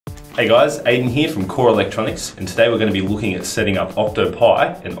Hey guys, Aiden here from Core Electronics, and today we're going to be looking at setting up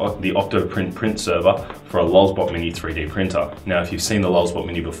OctoPi and the OctoPrint print server for a Lulzbot Mini 3D printer. Now if you've seen the Lulzbot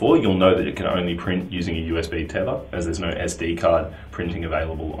Mini before, you'll know that it can only print using a USB tether, as there's no SD card printing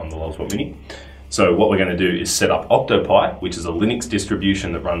available on the Lulzbot Mini. So what we're going to do is set up OctoPi, which is a Linux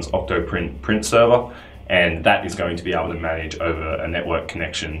distribution that runs OctoPrint print server, and that is going to be able to manage over a network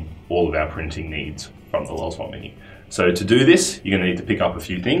connection all of our printing needs from the Lulzbot Mini. So to do this, you're going to need to pick up a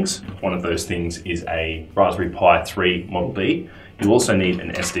few things. One of those things is a Raspberry Pi 3 Model B. You'll also need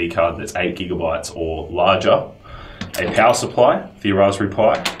an SD card that's 8 GB or larger, a power supply for your Raspberry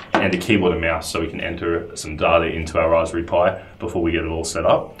Pi, and a keyboard and mouse so we can enter some data into our Raspberry Pi before we get it all set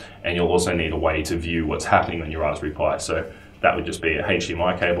up. And you'll also need a way to view what's happening on your Raspberry Pi. So that would just be a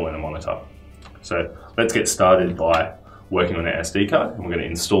HDMI cable and a monitor. So let's get started by working on our SD card, and we're going to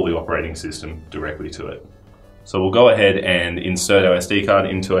install the operating system directly to it. So we'll go ahead and insert our SD card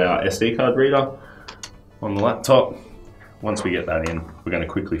into our SD card reader on the laptop. Once we get that in, we're going to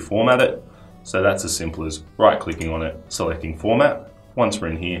quickly format it. So that's as simple as right-clicking on it, selecting format. Once we're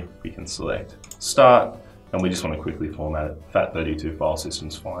in here, we can select start, and we just want to quickly format it. FAT32 file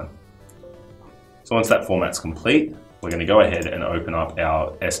system's fine. So once that format's complete, we're going to go ahead and open up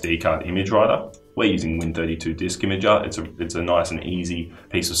our SD card image writer. We're using Win32 Disk Imager. It's a nice and easy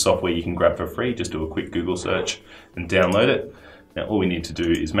piece of software you can grab for free. Just do a quick Google search and download it. Now all we need to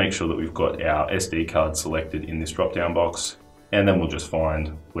do is make sure that we've got our SD card selected in this drop-down box, and then we'll just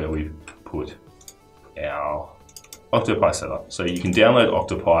find where we've put our OctoPi setup. So you can download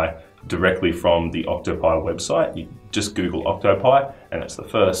OctoPi directly from the OctoPi website. You just Google OctoPi, and it's the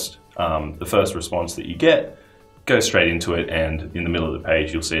first response that you get. Go straight into it, and in the middle of the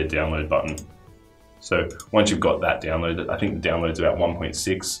page you'll see a download button. So once you've got that downloaded, I think the download's about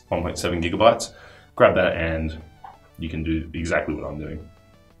 1.6, 1.7 gigabytes. Grab that and you can do exactly what I'm doing.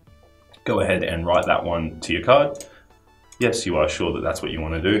 Go ahead and write that one to your card. Yes, you are sure that that's what you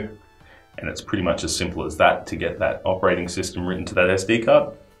want to do. And it's pretty much as simple as that to get that operating system written to that SD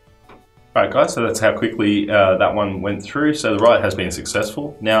card. Alright guys, so that's how quickly that one went through. So the write has been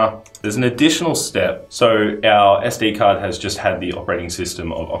successful. Now, there's an additional step. So our SD card has just had the operating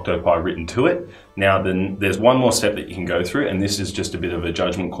system of OctoPi written to it. Now then there's one more step that you can go through, and this is just a bit of a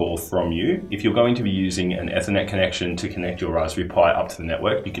judgment call from you. If you're going to be using an Ethernet connection to connect your Raspberry Pi up to the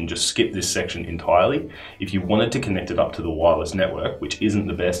network, you can just skip this section entirely. If you wanted to connect it up to the wireless network, which isn't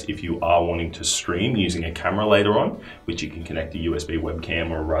the best if you are wanting to stream using a camera later on, which you can connect a USB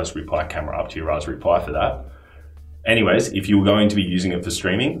webcam or a Raspberry Pi camera up to your Raspberry Pi for that. Anyways, if you're going to be using it for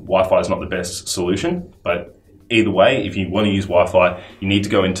streaming, Wi-Fi is not the best solution, but either way, if you want to use Wi-Fi, you need to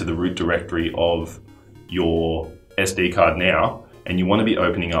go into the root directory of your SD card now, and you want to be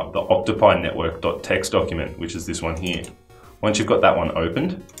opening up the OctoPi network.txt document, which is this one here. Once you've got that one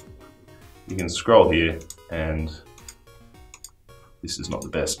opened, you can scroll here, and this is not the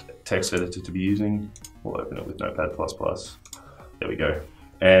best text editor to be using. We'll open it with Notepad++. There we go.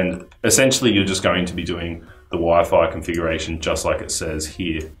 And essentially you're just going to be doing the Wi-Fi configuration just like it says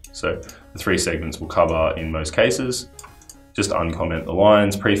here. So the 3 segments will cover in most cases. Just uncomment the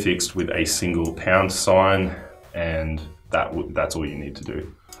lines prefixed with a single pound sign, and that's all you need to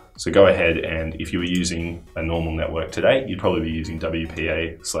do. So go ahead, and if you were using a normal network today, you'd probably be using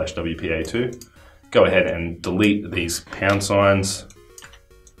WPA/WPA2. Go ahead and delete these pound signs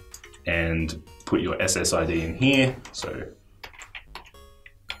and put your SSID in here. So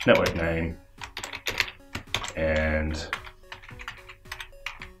network name and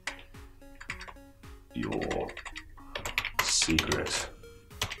your secret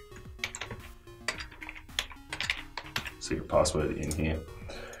password in here,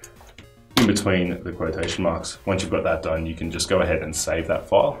 in between the quotation marks. Once you've got that done, you can just go ahead and save that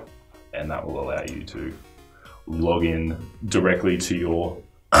file, and that will allow you to log in directly to your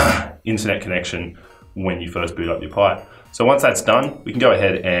internet connection when you first boot up your Pi. So once that's done, we can go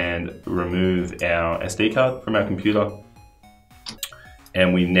ahead and remove our SD card from our computer,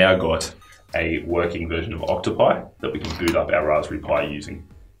 and we've now got a working version of OctoPi that we can boot up our Raspberry Pi using.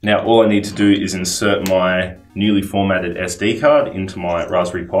 Now all I need to do is insert my newly formatted SD card into my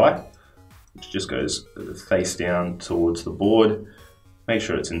Raspberry Pi, which just goes face down towards the board. Make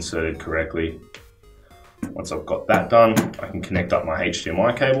sure it's inserted correctly. Once I've got that done, I can connect up my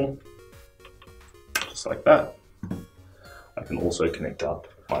HDMI cable, just like that. I can also connect up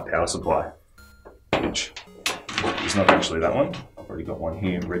my power supply, which is not actually that one. I've already got one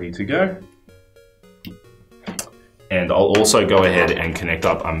here ready to go. And I'll also go ahead and connect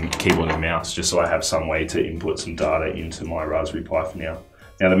up keyboard and mouse, just so I have some way to input some data into my Raspberry Pi for now.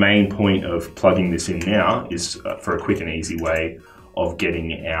 Now the main point of plugging this in now is for a quick and easy way of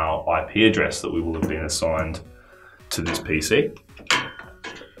getting our IP address that we will have been assigned to this PC,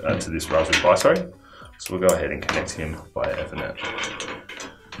 to this Raspberry Pi, sorry. So we'll go ahead and connect him via Ethernet.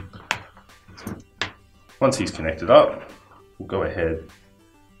 Once he's connected up, we'll go ahead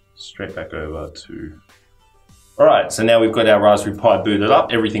straight back over to... Alright, so now we've got our Raspberry Pi booted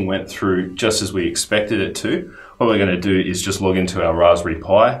up. Everything went through just as we expected it to. What we're going to do is just log into our Raspberry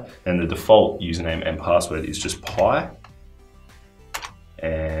Pi, and the default username and password is just Pi,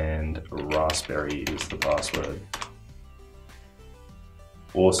 and Raspberry is the password.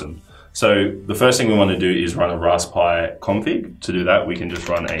 Awesome. So the first thing we want to do is run a raspi config. To do that, we can just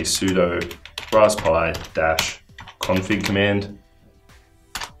run a sudo raspi-config command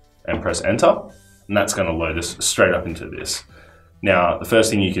and press enter. And that's going to load us straight up into this. Now, the first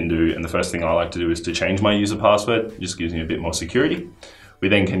thing you can do, and the first thing I like to do, is to change my user password. It just gives me a bit more security. We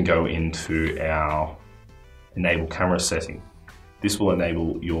then can go into our enable camera setting. This will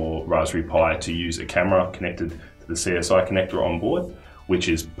enable your Raspberry Pi to use a camera connected to the CSI connector on board, which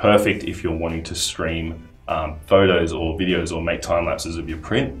is perfect if you're wanting to stream photos or videos or make time lapses of your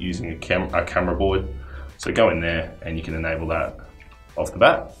print using a camera board. So go in there and you can enable that off the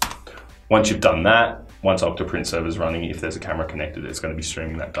bat. Once you've done that, once OctoPrint server is running, if there's a camera connected, it's going to be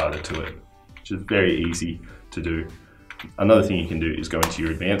streaming that data to it, which is very easy to do. Another thing you can do is go into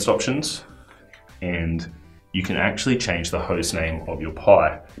your advanced options, and you can actually change the host name of your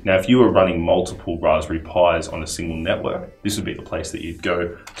Pi. Now, if you were running multiple Raspberry Pis on a single network, this would be the place that you'd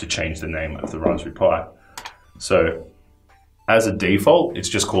go to change the name of the Raspberry Pi. So as a default, it's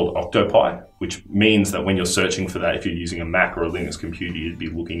just called OctoPi, which means that when you're searching for that, if you're using a Mac or a Linux computer, you'd be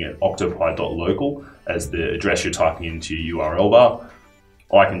looking at octopi.local as the address you're typing into your URL bar.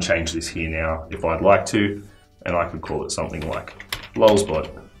 I can change this here now if I'd like to, and I could call it something like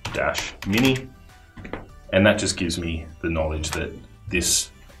lulzbot-mini. And that just gives me the knowledge that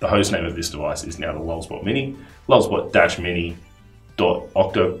the host name of this device is now the lulzbot mini.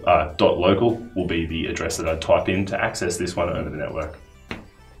 Lulzbot-mini.local will be the address that I'd type in to access this one over the network.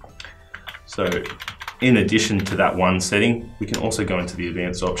 So in addition to that one setting, we can also go into the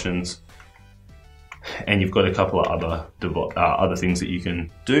advanced options, and you've got a couple of other things that you can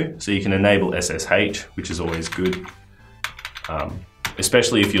do. So you can enable SSH, which is always good,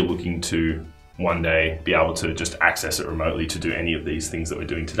 especially if you're looking to one day be able to just access it remotely to do any of these things that we're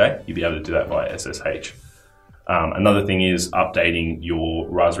doing today. You'll be able to do that via SSH. Another thing is updating your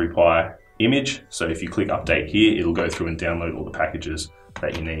Raspberry Pi image. So if you click update here, it'll go through and download all the packages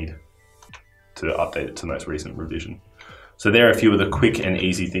that you need to update it to the most recent revision. So there are a few of the quick and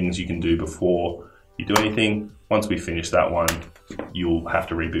easy things you can do before you do anything. Once we finish that one, you'll have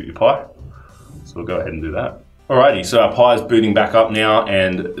to reboot your Pi. So we'll go ahead and do that. Alrighty, so our Pi is booting back up now,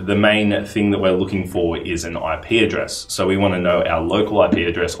 and the main thing that we're looking for is an IP address. So we want to know our local IP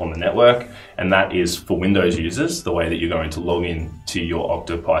address on the network, and that is for Windows users, the way that you're going to log in to your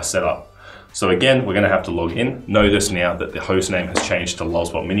OctoPi setup. So again, we're going to have to log in. Notice now that the host name has changed to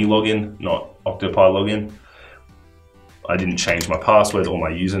lulzbot mini login, not OctoPi login. I didn't change my password or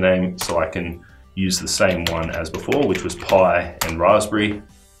my username, so I can use the same one as before, which was Pi and Raspberry.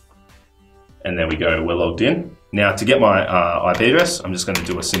 And there we go, we're logged in. Now to get my IP address, I'm just going to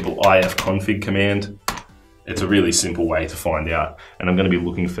do a simple ifconfig command. It's a really simple way to find out. And I'm going to be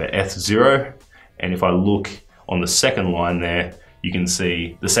looking for eth0. And if I look on the second line there, you can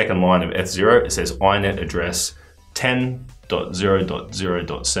see the second line of eth0, it says inet address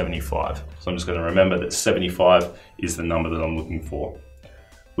 10.0.0.75. So I'm just going to remember that 75 is the number that I'm looking for.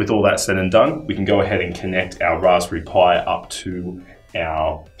 With all that said and done, we can go ahead and connect our Raspberry Pi up to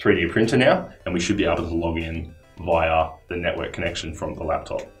our 3D printer now, and we should be able to log in via the network connection from the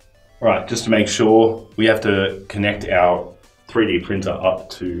laptop. All right, just to make sure, we have to connect our 3D printer up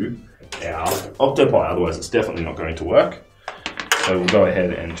to our OctoPi, otherwise it's definitely not going to work. So we'll go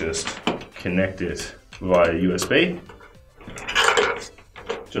ahead and just connect it via USB,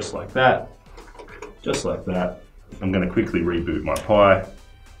 just like that, just like that. I'm going to quickly reboot my Pi,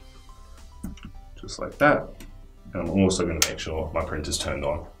 just like that. And I'm also going to make sure my printer's turned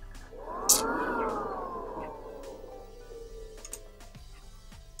on.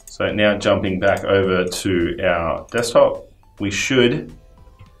 So now jumping back over to our desktop, we should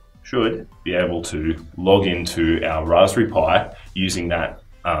be able to log into our Raspberry Pi using that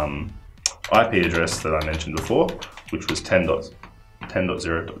IP address that I mentioned before, which was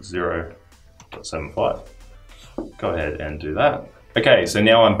 10.0.0.75. Go ahead and do that. Okay, so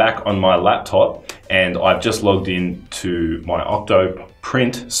now I'm back on my laptop, and I've just logged in to my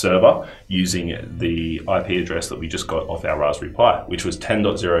OctoPrint server using the IP address that we just got off our Raspberry Pi, which was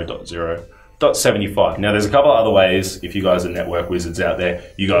 10.0.0 .75. Now there's a couple of other ways, if you guys are network wizards out there,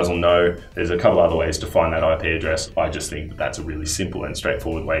 you guys will know there's a couple of other ways to find that IP address. I just think that that's a really simple and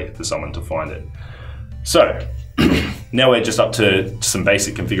straightforward way for someone to find it. So now we're just up to some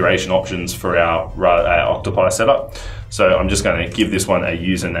basic configuration options for our OctoPi setup. So I'm just going to give this one a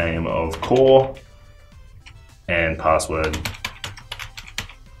username of core and password.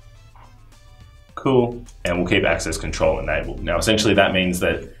 Cool. And we'll keep access control enabled. Now essentially that means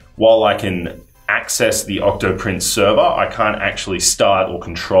that while I can access the OctoPrint server, I can't actually start or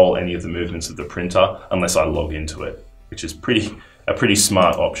control any of the movements of the printer unless I log into it, which is a pretty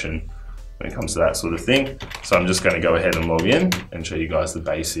smart option when it comes to that sort of thing. So I'm just going to go ahead and log in and show you guys the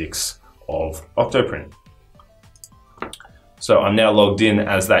basics of OctoPrint. So I'm now logged in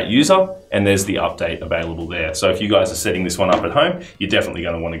as that user, and there's the update available there. So if you guys are setting this one up at home, you're definitely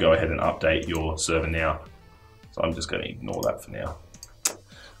going to want to go ahead and update your server now. So I'm just going to ignore that for now.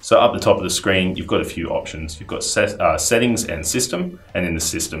 So up the top of the screen, you've got a few options. You've got settings and system, and in the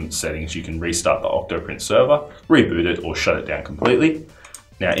system settings, you can restart the OctoPrint server, reboot it, or shut it down completely.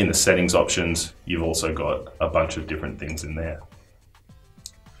 Now in the settings options, you've also got a bunch of different things in there.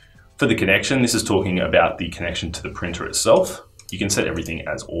 For the connection, this is talking about the connection to the printer itself. You can set everything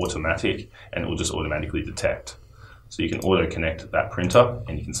as automatic and it will just automatically detect. So you can auto connect that printer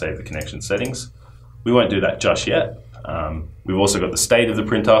and you can save the connection settings. We won't do that just yet. We've also got the state of the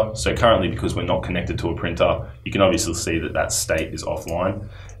printer. So currently, because we're not connected to a printer, you can obviously see that that state is offline.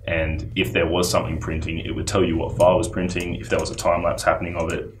 And if there was something printing, it would tell you what file was printing, if there was a time lapse happening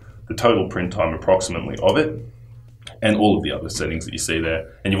of it, the total print time approximately of it, and all of the other settings that you see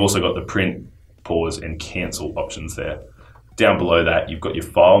there. And you've also got the print, pause, and cancel options there. Down below that, you've got your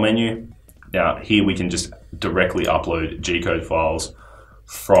file menu. Now here we can just directly upload G-code files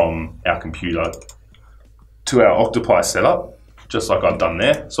from our computer to our OctoPi setup, just like I've done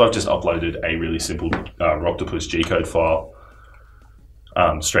there. So I've just uploaded a really simple Octopus G-code file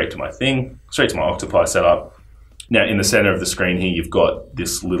straight to my OctoPi setup. Now in the center of the screen here, you've got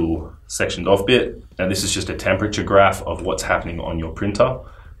this little sectioned off bit. Now this is just a temperature graph of what's happening on your printer.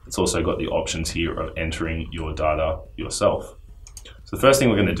 It's also got the options here of entering your data yourself. So the first thing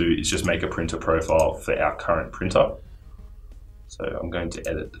we're going to do is just make a printer profile for our current printer. So I'm going to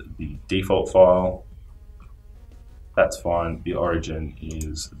edit the default file. That's fine. The origin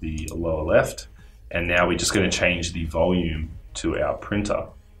is the lower left. And now we're just going to change the volume to our printer.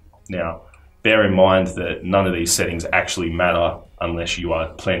 Now, bear in mind that none of these settings actually matter unless you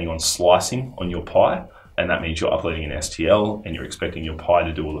are planning on slicing on your Pi, and that means you're uploading an STL and you're expecting your Pi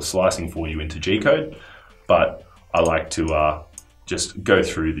to do all the slicing for you into G-code. But I like to just go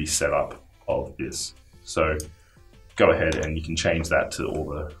through the setup of this. So go ahead and you can change that to all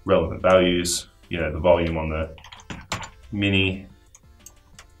the relevant values. You know, the volume on the Mini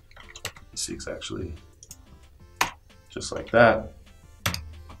 6 actually, just like that.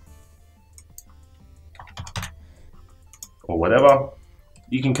 Or whatever,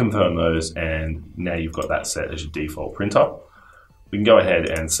 you can confirm those and now you've got that set as your default printer. We can go ahead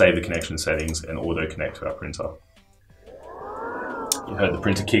and save the connection settings and auto connect to our printer. You heard the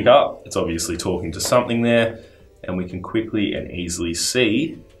printer kick up, it's obviously talking to something there, and we can quickly and easily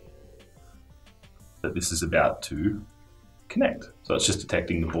see that this is about to connect. So it's just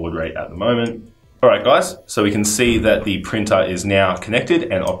detecting the baud rate at the moment. All right guys, so we can see that the printer is now connected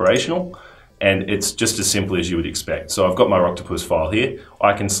and operational. And it's just as simple as you would expect. So I've got my Octopus file here.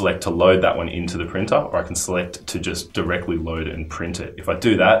 I can select to load that one into the printer, or I can select to just directly load and print it. If I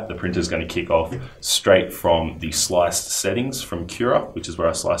do that, the printer is going to kick off straight from the sliced settings from Cura, which is where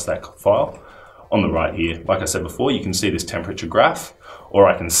I sliced that file. On the right here, like I said before, you can see this temperature graph, or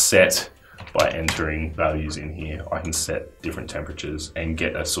I can set by entering values in here. I can set different temperatures and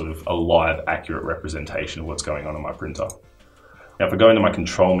get a sort of a live, accurate representation of what's going on my printer. Now, if I go into my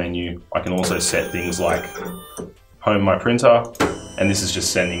control menu, I can also set things like home my printer, and this is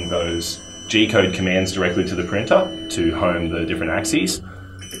just sending those G-code commands directly to the printer to home the different axes.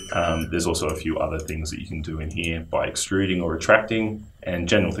 There's also a few other things that you can do in here by extruding or retracting, and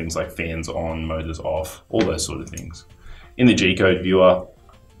general things like fans on, motors off, all those sort of things. In the G-code viewer,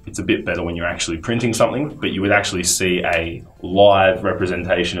 it's a bit better when you're actually printing something, but you would actually see a live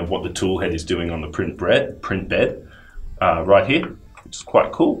representation of what the tool head is doing on the print bed. Right here, which is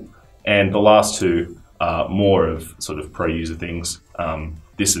quite cool. And the last two are more of sort of pro user things.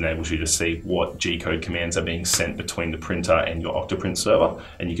 This enables you to see what G-code commands are being sent between the printer and your OctoPrint server.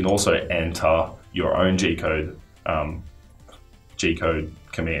 And you can also enter your own G-code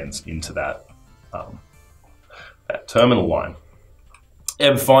commands into that, that terminal line.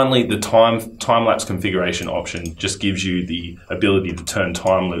 And finally, the time-lapse configuration option just gives you the ability to turn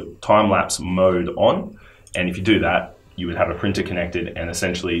time-lapse mode on. And if you do that, you would have a printer connected, and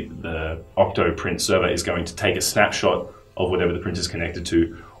essentially the OctoPrint server is going to take a snapshot of whatever the printer is connected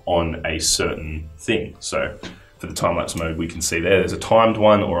to on a certain thing. So for the time-lapse mode, we can see there's a timed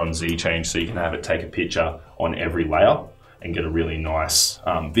one or on Z change, so you can have it take a picture on every layer and get a really nice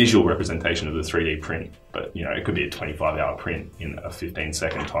visual representation of the 3D print. But you know, it could be a 25-hour print in a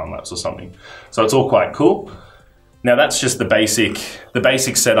 15-second time lapse or something. So it's all quite cool. Now that's just the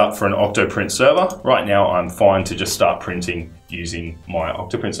basic setup for an OctoPrint server. Right now I'm fine to just start printing using my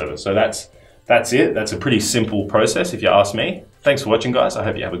OctoPrint server. So that's it. That's a pretty simple process if you ask me. Thanks for watching, guys. I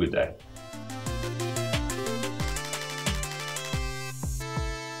hope you have a good day.